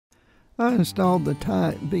I installed the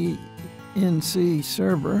Type VNC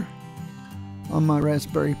server on my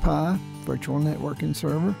Raspberry Pi virtual networking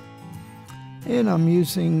server, and I'm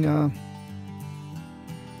using a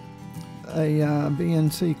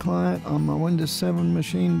VNC client on my Windows 7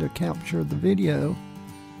 machine to capture the video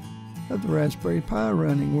of the Raspberry Pi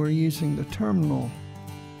running. We're using the terminal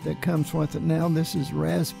that comes with it now. This is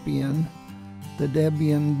Raspbian, the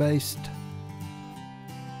Debian-based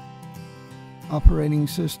operating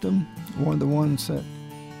system, one of the ones that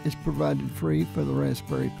is provided free for the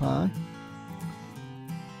Raspberry Pi.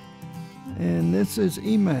 And this is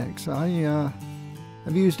Emacs.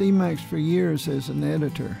 I've used Emacs for years as an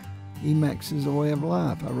editor. Emacs is a way of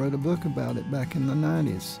life. I wrote a book about it back in the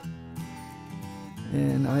 90s.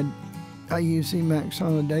 And I use Emacs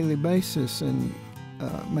on a daily basis in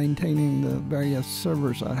maintaining the various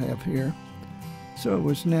servers I have here. So it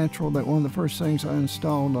was natural that one of the first things I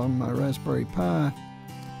installed on my Raspberry Pi,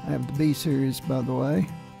 I have the B series by the way,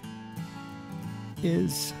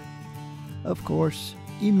 is of course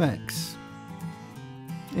Emacs.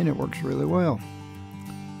 And it works really well.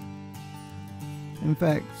 In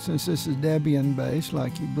fact, since this is Debian based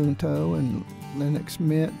like Ubuntu and Linux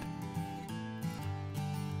Mint,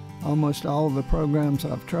 almost all of the programs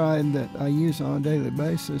I've tried that I use on a daily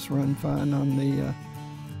basis run fine on the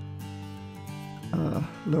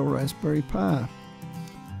little Raspberry Pi.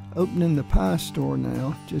 Opening the Pi Store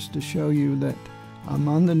now just to show you that I'm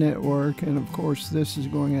on the network, and of course this is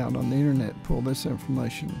going out on the internet. Pull this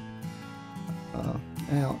information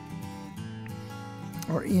out,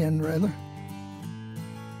 or in rather.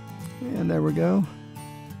 And there we go.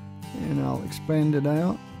 And I'll expand it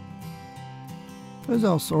out. There's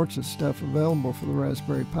all sorts of stuff available for the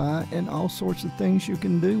Raspberry Pi and all sorts of things you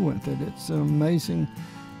can do with it. It's an amazing,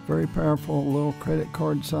 very powerful little credit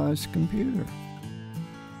card sized computer.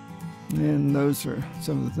 And those are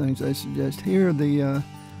some of the things I suggest. Here, the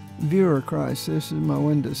viewer crisis. This is my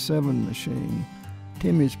Windows 7 machine.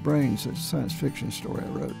 Timmy's Brains, a science fiction story I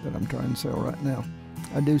wrote that I'm trying to sell right now.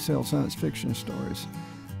 I do sell science fiction stories.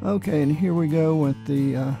 Okay, and here we go with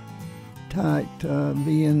the Type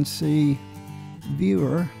VNC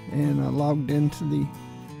viewer, and I logged into the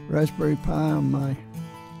Raspberry Pi on my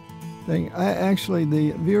thing.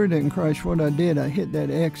 The viewer didn't crash. What I did, I hit that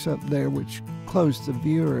X up there which closed the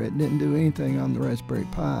viewer. It didn't do anything on the Raspberry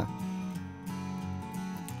Pi.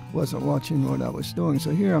 Wasn't watching what I was doing. So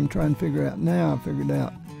here I'm trying to figure out now. I figured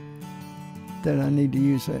out that I need to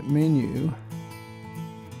use that menu.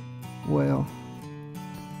 Well,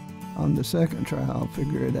 on the second try I'll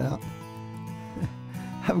figure it out.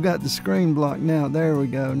 I've got the screen blocked now. There we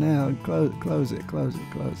go. Now close it.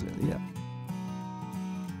 Yeah.